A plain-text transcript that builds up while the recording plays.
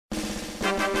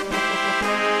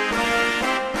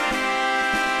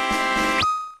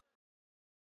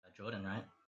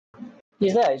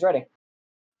He's there, he's ready.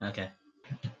 Okay.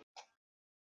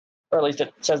 Or at least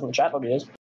it says in the chat that he is.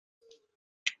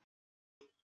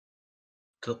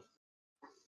 Cool.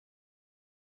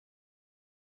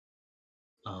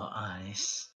 Our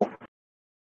eyes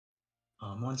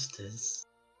are monsters.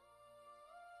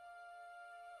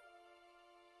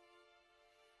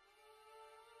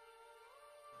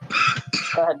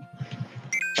 Go ahead.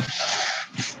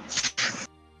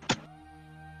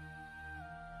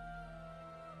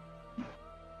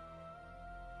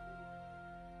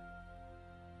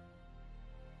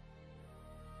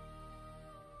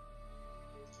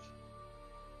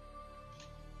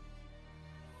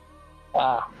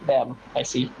 Ah, damn, I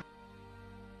see.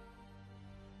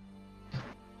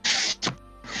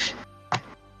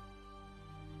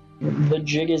 The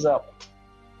jig is up.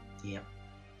 Yep.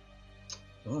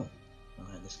 Oh,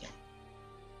 I like this game.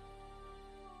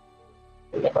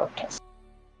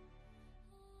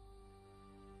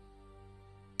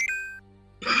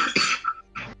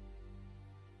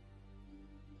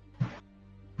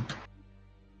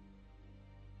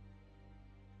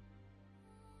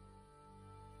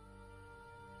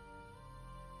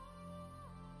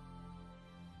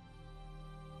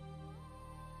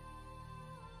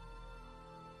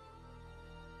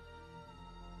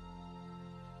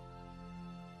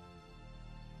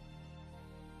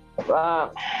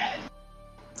 Well,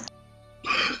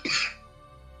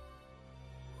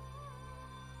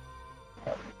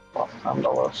 I'm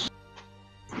the worst.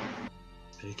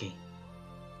 Spooky.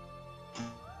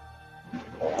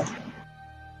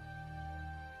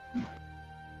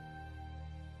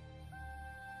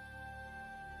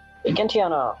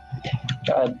 Gentiana.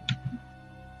 Go ahead.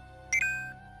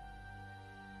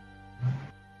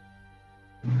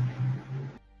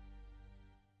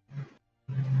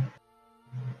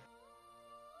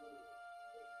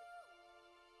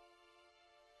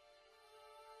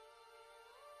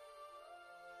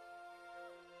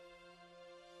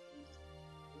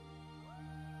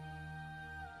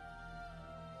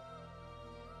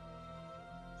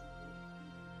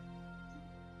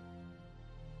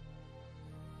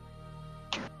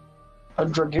 A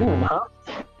dragoon, huh?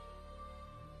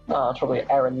 Oh, it's probably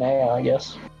Aranea, I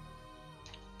guess.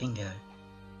 Bingo.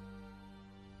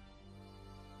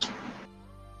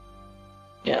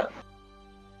 Yeah.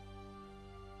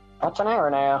 That's an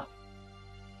Aranea.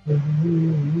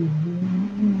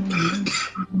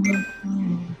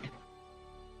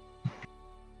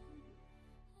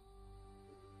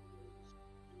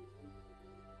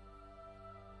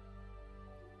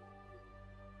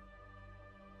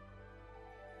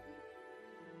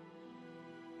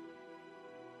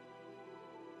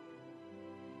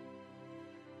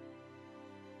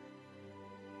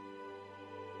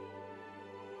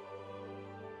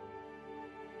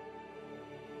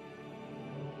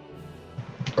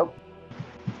 Nope.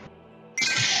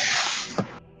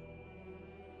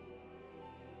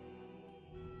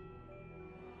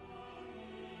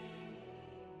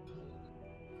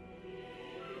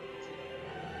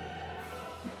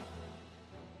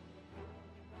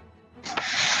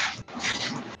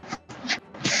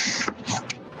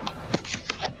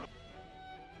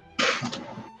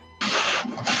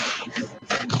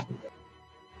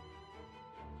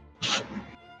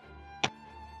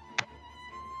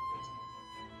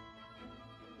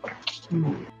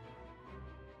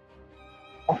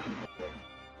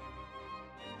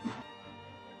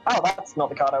 Oh, that's not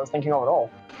the card I was thinking of at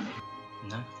all.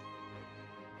 No.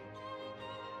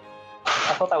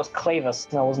 I thought that was Clavis,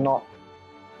 and I was not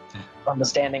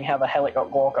understanding how the hell it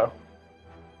got Glauco.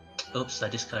 Oops, I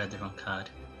discarded the wrong card.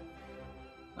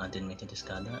 I didn't mean to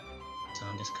discard that. So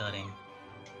I'm discarding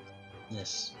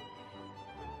this.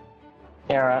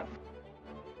 Yeah, right.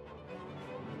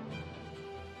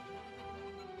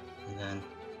 And then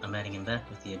I'm adding him back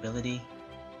with the ability,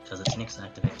 because it's Nyx, I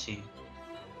activate 2.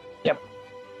 Yep.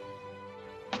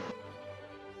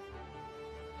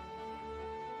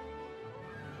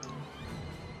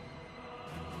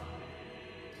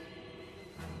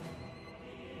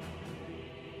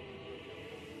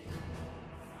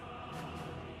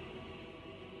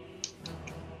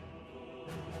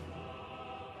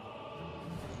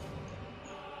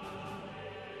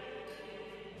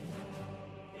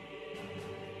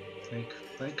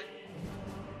 Break.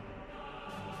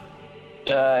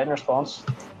 In response.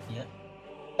 Yep.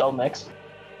 Dull mix.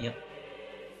 Yep.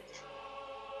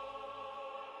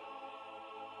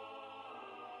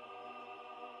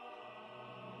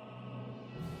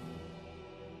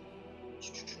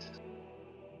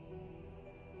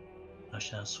 I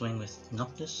shall swing with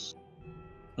Noctis.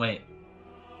 Wait.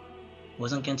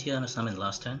 Wasn't Gentiana summoned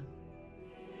last turn?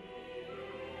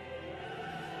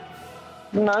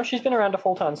 No, she's been around a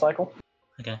full turn cycle.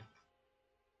 Okay.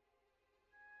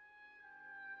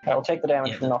 I will take the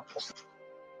damage Yeah, from Noctis.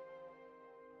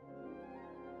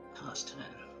 Pass turn.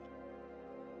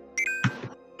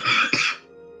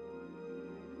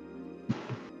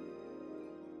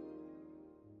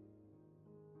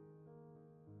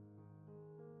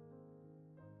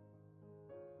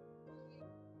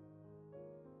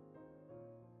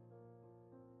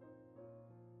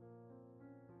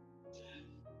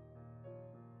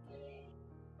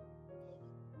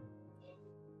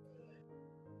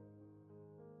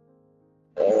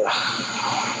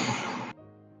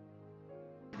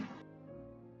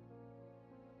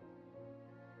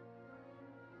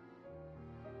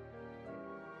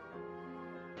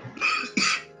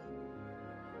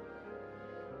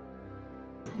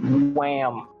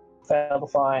 Wham. Fail to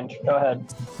find. Go ahead.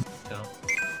 Go.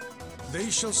 They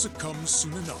shall succumb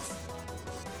soon enough.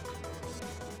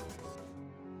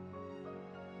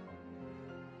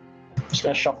 I'm just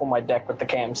gonna shuffle my deck with the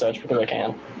cam search because I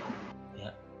can.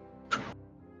 Yeah.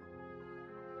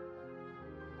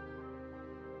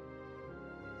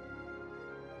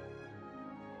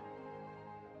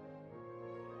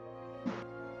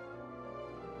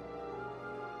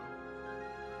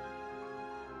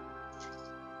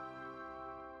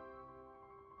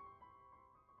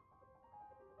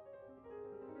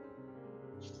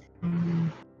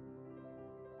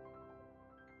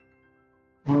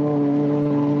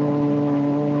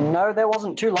 No, there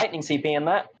wasn't 2 lightning CP in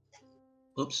that.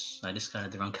 Oops, I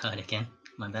discarded the wrong card again.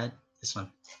 My bad. This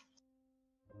one.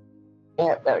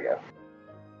 Yeah, there we go.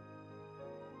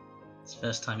 It's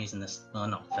first time using this. Well,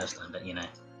 not first time, but you know,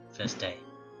 first day.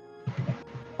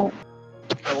 I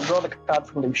will draw the card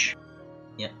from Lush.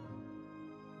 Yeah.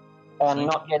 And Swing.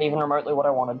 not get even remotely what I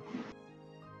wanted.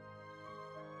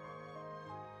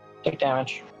 Take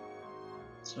damage.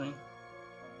 Swing.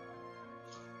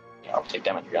 Yeah, I'll take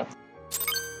damage again.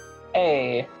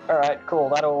 Hey, alright, cool.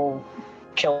 That'll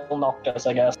kill Noctis,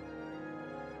 I guess.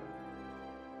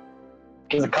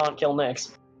 Because it can't kill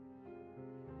Nyx.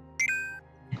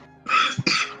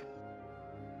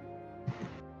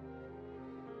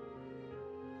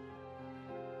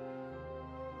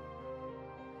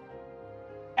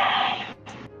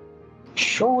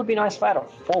 Sure would be nice if I had a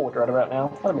forward right about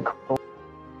now. That'd be cool.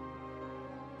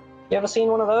 You ever seen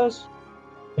one of those?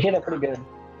 I hear they're pretty good.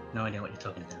 No idea what you're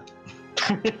talking about.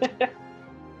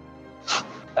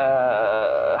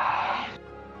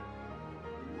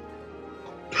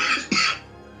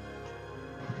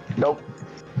 Nope.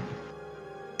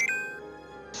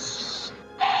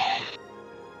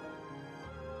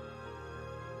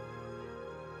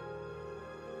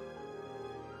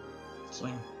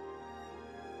 Swing.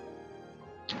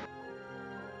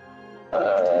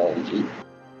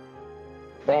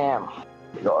 Bam.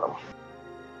 We got him.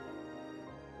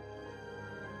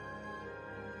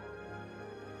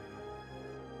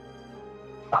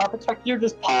 I expected you to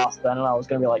just pass then, and I was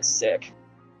gonna be like, sick.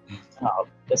 Oh,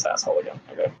 this asshole again.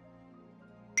 Okay.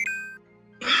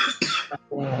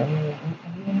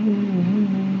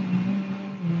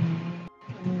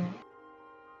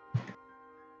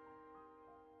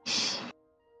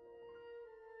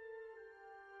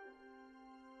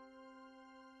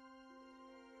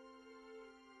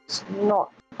 It's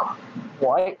not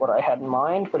quite what I had in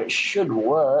mind, but it should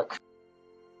work.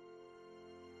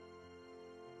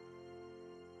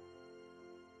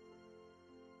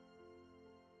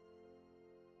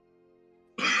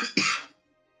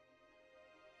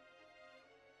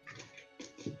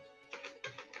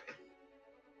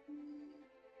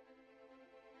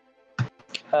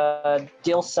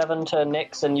 Deal 7 to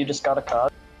Nyx, and you just got a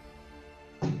card.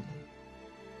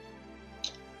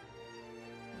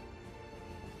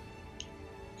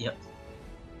 Yep.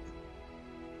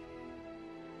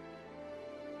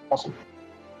 Awesome.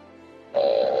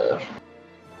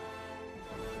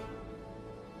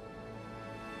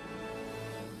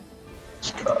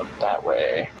 Let's go that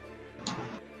way.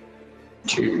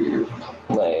 To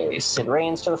play Sid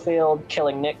Reigns to the field,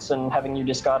 killing Nyx and having you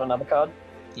discard another card.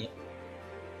 Yep.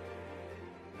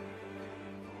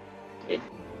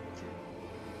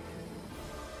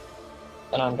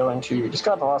 And I'm going to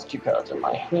discard the last 2 cards in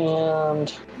my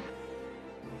hand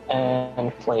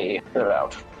and play it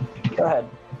out. Go ahead.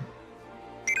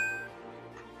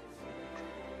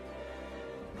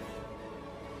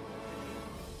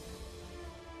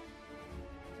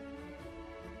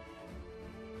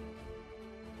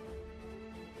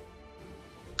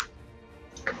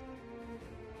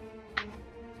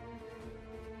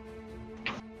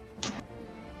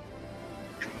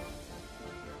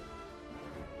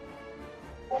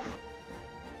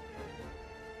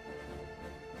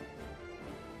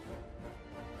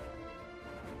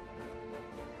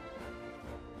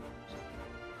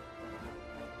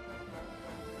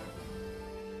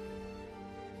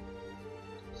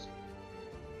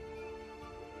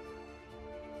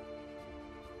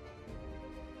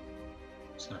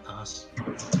 gonna pass.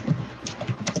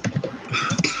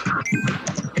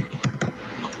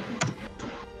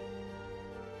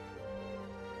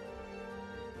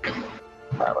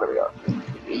 Alright, what do we got?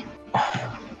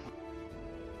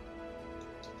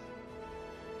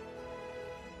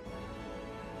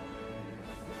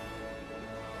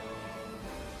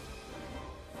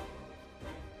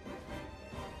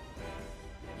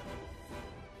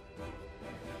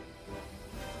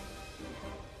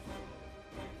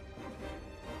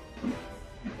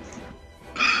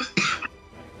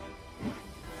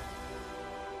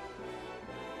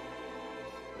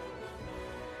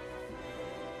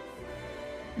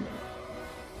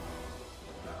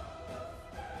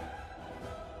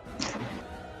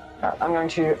 Alright, I'm going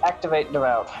to activate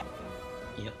Duel.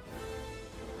 Yep.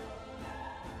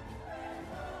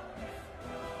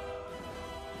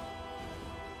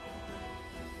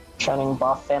 Shining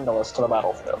Barthandalus to the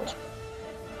battlefield.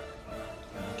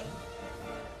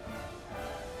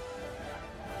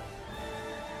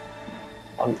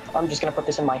 I'm just going to put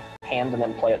this in my hand and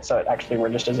then play it so it actually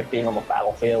registers it being on the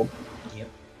battlefield. Yep.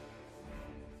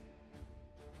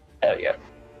 Oh yeah.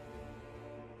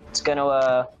 It's going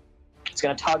to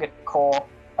target core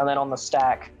and then on the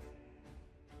stack.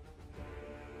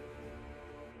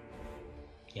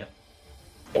 Yep.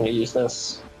 Going to use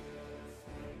this.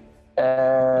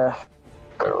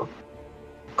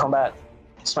 Combat.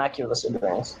 Smack you with the super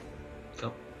rings.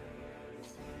 Go.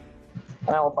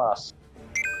 And I will pass.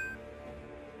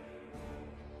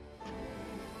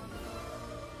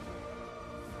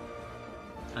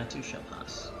 I too shall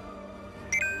pass.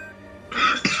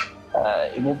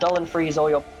 It will dull and freeze all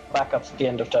your backups at the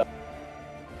end of turn.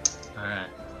 Alright,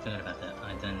 forgot about that.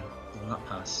 I then will not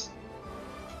pass.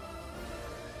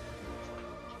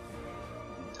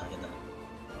 Target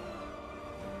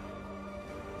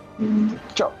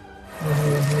that. Sure.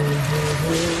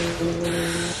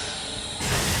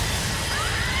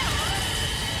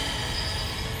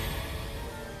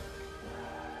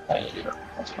 I need to do that.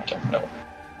 That's my turn. No.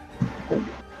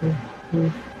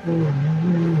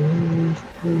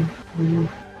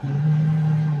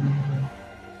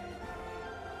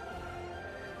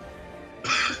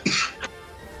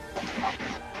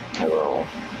 I will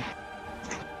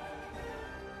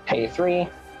pay 3.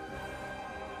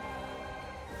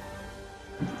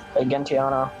 Play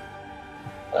Gentiana.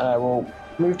 I will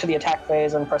move to the attack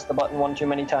phase and press the button one too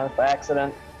many times by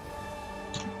accident.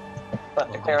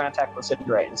 But declare an attack with City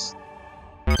Rains.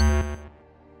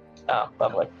 Oh,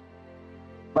 lovely.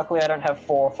 Luckily I don't have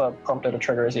 4 for Prompto to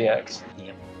trigger his EX.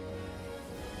 Yep.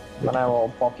 Then I will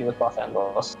bulk you with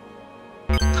Barthandalus.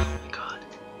 Oh my god.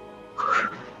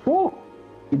 Woo!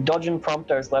 You dodging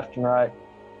Promptos left and right.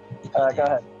 Go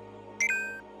ahead.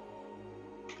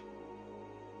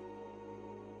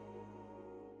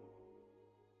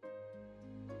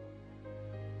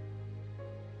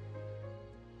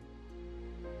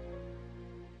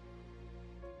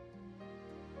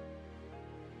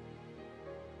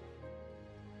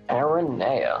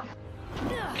 Aranea.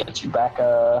 Get you back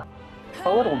a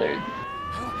little dude.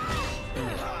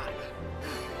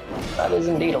 That is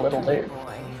indeed a little dude.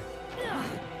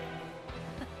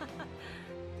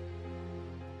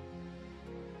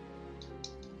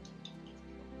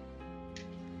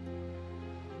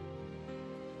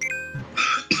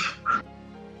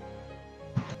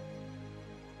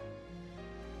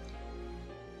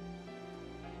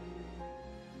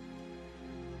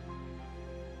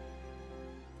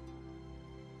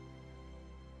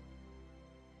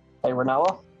 Hey,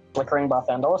 Renoa, flickering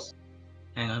Barthandalus.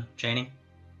 Hang on, chaining.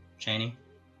 Chaining.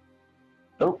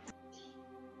 Oh.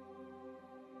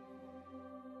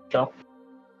 Go.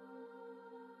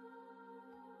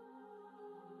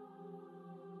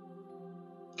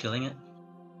 Killing it.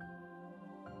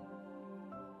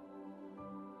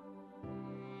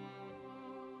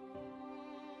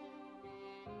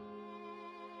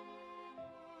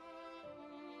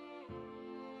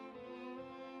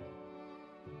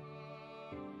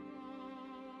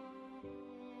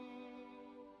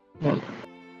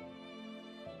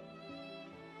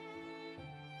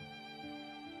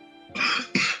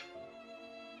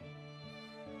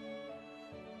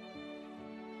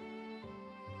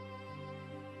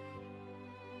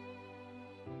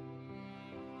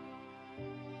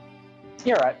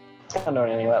 You're right. I don't know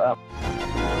anything about that.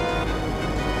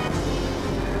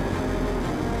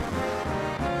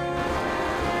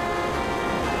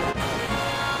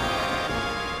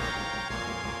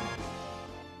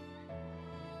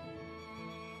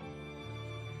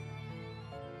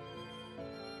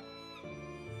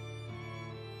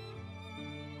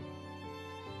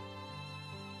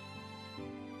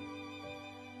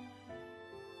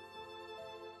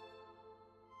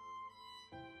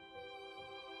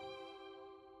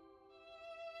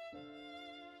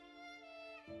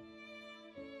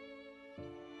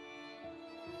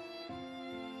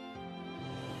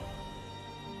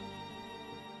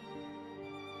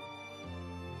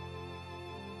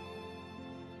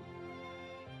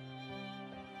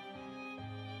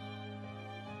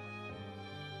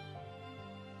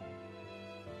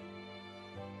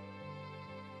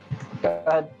 Go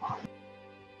ahead.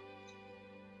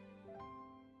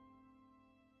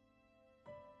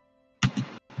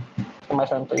 My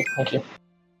turn, please. Thank you.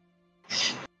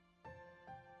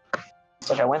 It's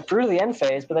like I went through the end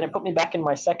phase, but then it put me back in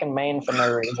my second main for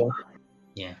no reason.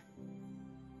 Yeah.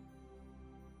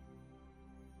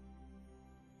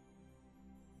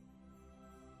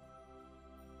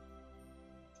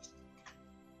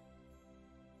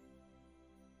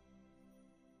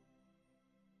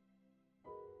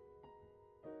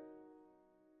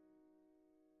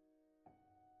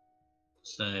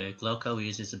 So Glauca will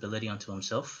use his ability onto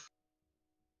himself.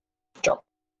 Sure.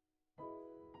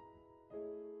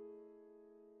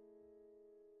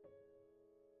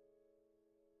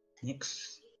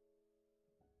 Nyx.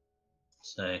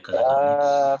 So, because I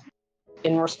got Nyx.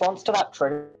 In response to that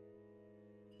trigger.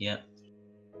 Yep.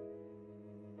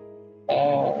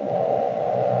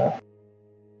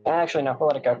 Actually, no, we'll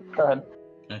let it go. Go ahead.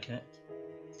 Okay.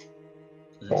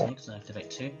 So that's Nyx, I activate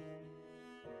 2.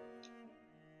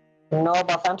 No,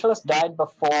 Barthantalus died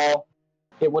before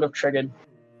it would have triggered.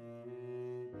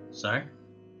 Sorry?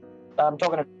 I'm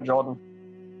talking to Jordan.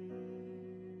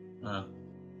 Oh.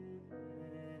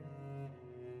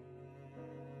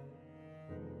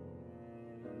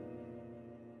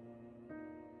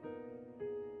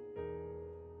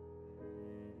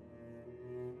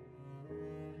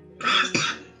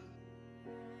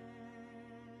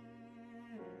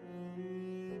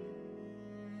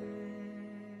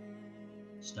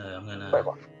 So I'm gonna... Wait,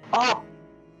 what? Oh!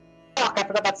 Fuck, I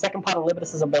forgot that second part of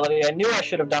Libertus's ability. I knew I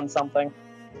should have done something.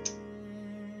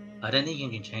 I don't think you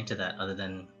can change to that other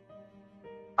than...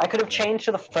 I could have changed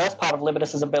to the first part of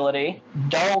Libertus's ability,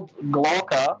 dulled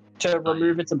Glauca to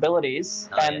remove its abilities,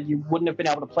 and you wouldn't have been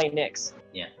able to play Nyx.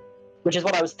 Yeah. Which is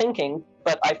what I was thinking,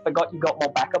 but I forgot you got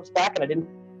more backups back, and I didn't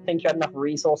think you had enough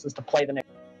resources to play the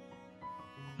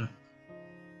Nyx.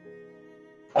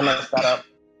 I messed that up.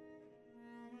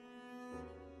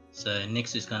 So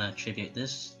Nyx is gonna tribute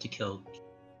this to kill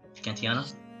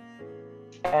Gigantiana.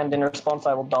 And in response,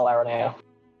 I will dull Aranea.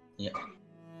 Yep.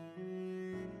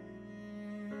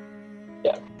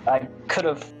 Yeah, I could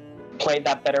have played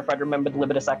that better if I'd remembered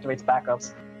Libertus activates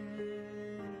backups.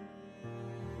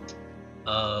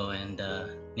 Oh, and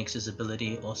Nyx's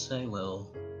ability also will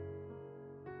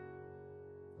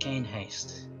gain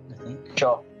haste, I think.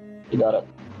 Sure, you got it.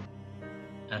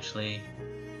 Actually,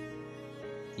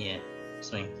 yeah,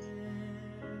 swing.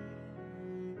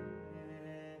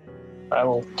 I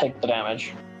will take the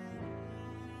damage.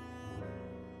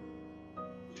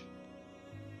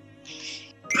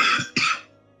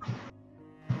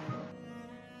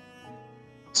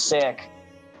 Sick.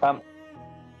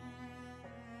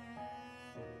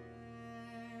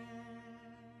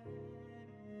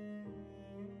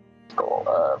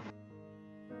 Go,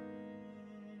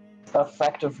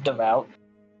 effective devout.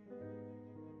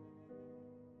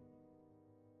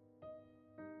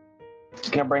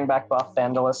 Just gonna bring back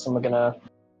Barthantalus, and we're gonna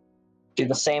do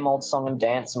the same old song and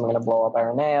dance, and we're gonna blow up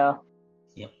Aranea.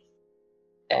 Yep.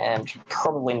 And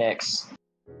probably Nyx.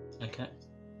 Okay.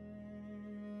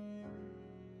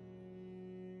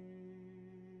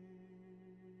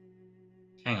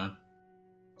 Hang on.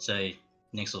 So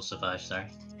Nyx will survive, sorry.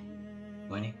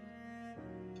 Won't he?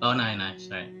 Oh no,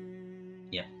 sorry.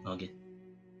 Yep, all good.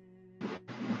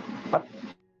 What?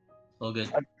 All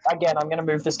good. Again, I'm gonna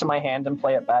move this to my hand and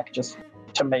play it back just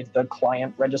to make the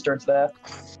client register it's there.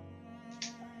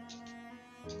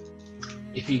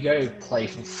 If you go play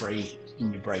for free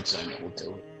in your break zone, it will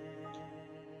do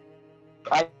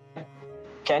it.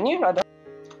 Can you? I don't...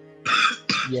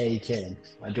 Yeah, you can.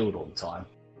 I do it all the time.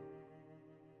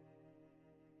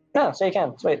 No, so you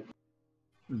can. Sweet.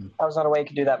 Hmm. I was not aware you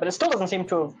could do that, but it still doesn't seem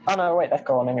to have... Oh no, wait, that's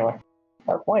gone anyway.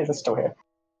 Why is this still here?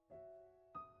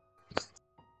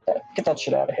 Yeah, get that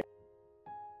shit out of here.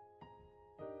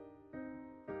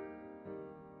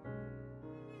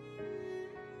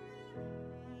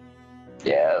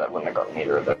 Yeah, that wouldn't have gotten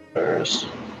either of those.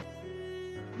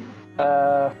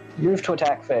 Move to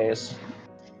attack phase.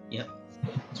 Yep.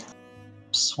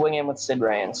 Swing in with Sid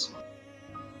Reigns.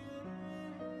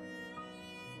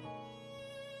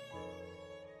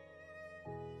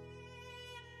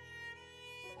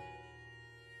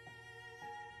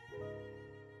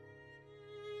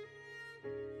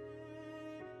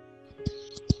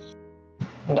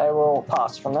 And I will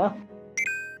pass from there.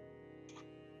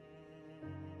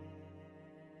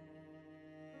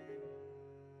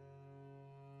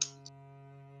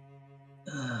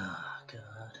 Oh,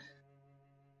 God.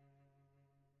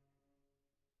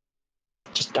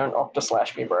 Just don't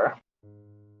Octoslash me, bro.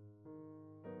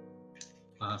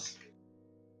 Pass.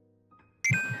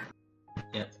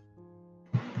 Yep.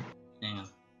 Hang on.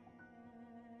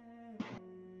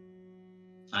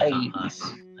 I can't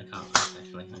pass. I can't pass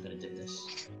actually. I'm gonna do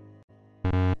this.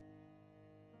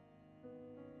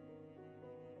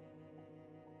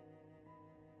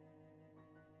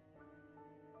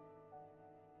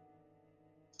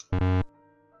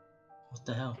 What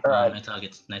the hell? Alright. No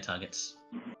targets. No targets.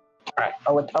 Alright,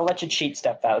 I'll let you cheat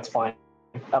step that, it's fine.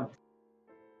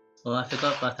 Well, I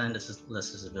forgot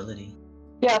Barthander's ability.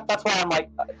 Yeah, that's why I'm like,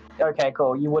 okay,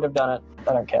 cool, you would have done it.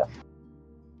 I don't care.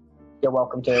 You're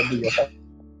welcome to do your thing.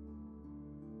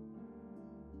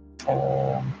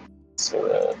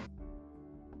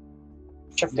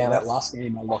 Check Yeah, down that last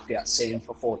game I locked out Sam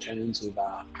for 4 turns with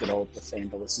good old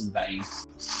Barthander's and Bane.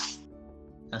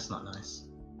 That's not nice.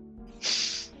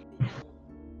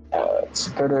 Let's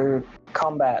go to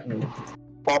combat and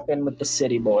pop in with the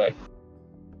city boy.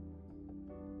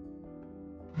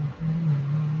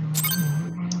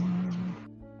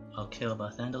 I'll kill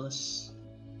Barthander's.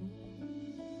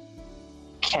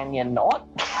 Can you not?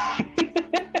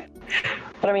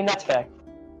 But I mean, that's fair.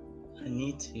 I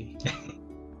need to.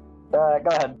 Go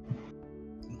ahead.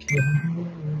 Okay.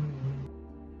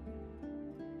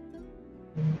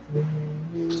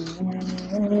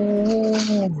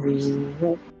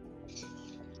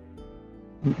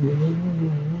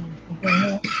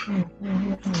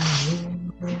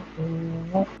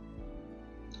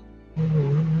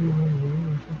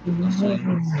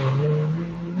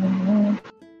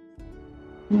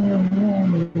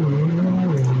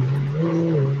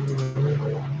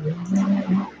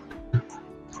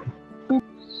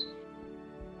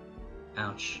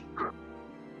 Ouch.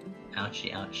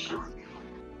 Ouchie, ouch.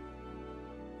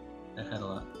 That hurt a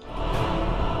lot.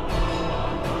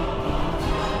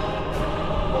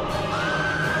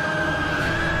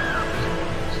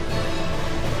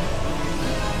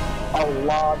 A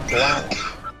large blank.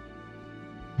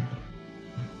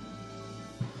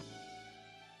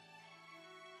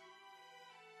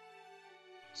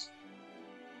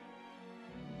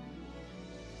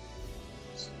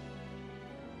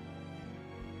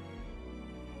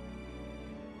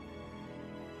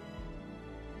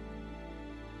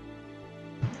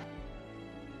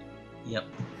 Yep.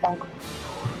 Bonk.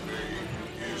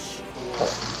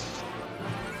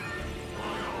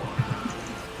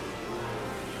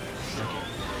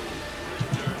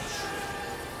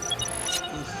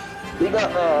 You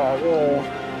got there,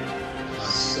 yeah.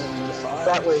 75.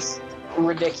 That was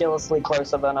ridiculously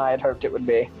closer than I had hoped it would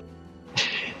be.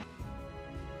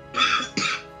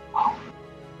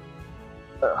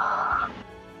 Thought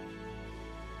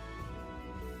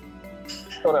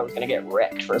I was gonna get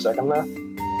wrecked for a second there.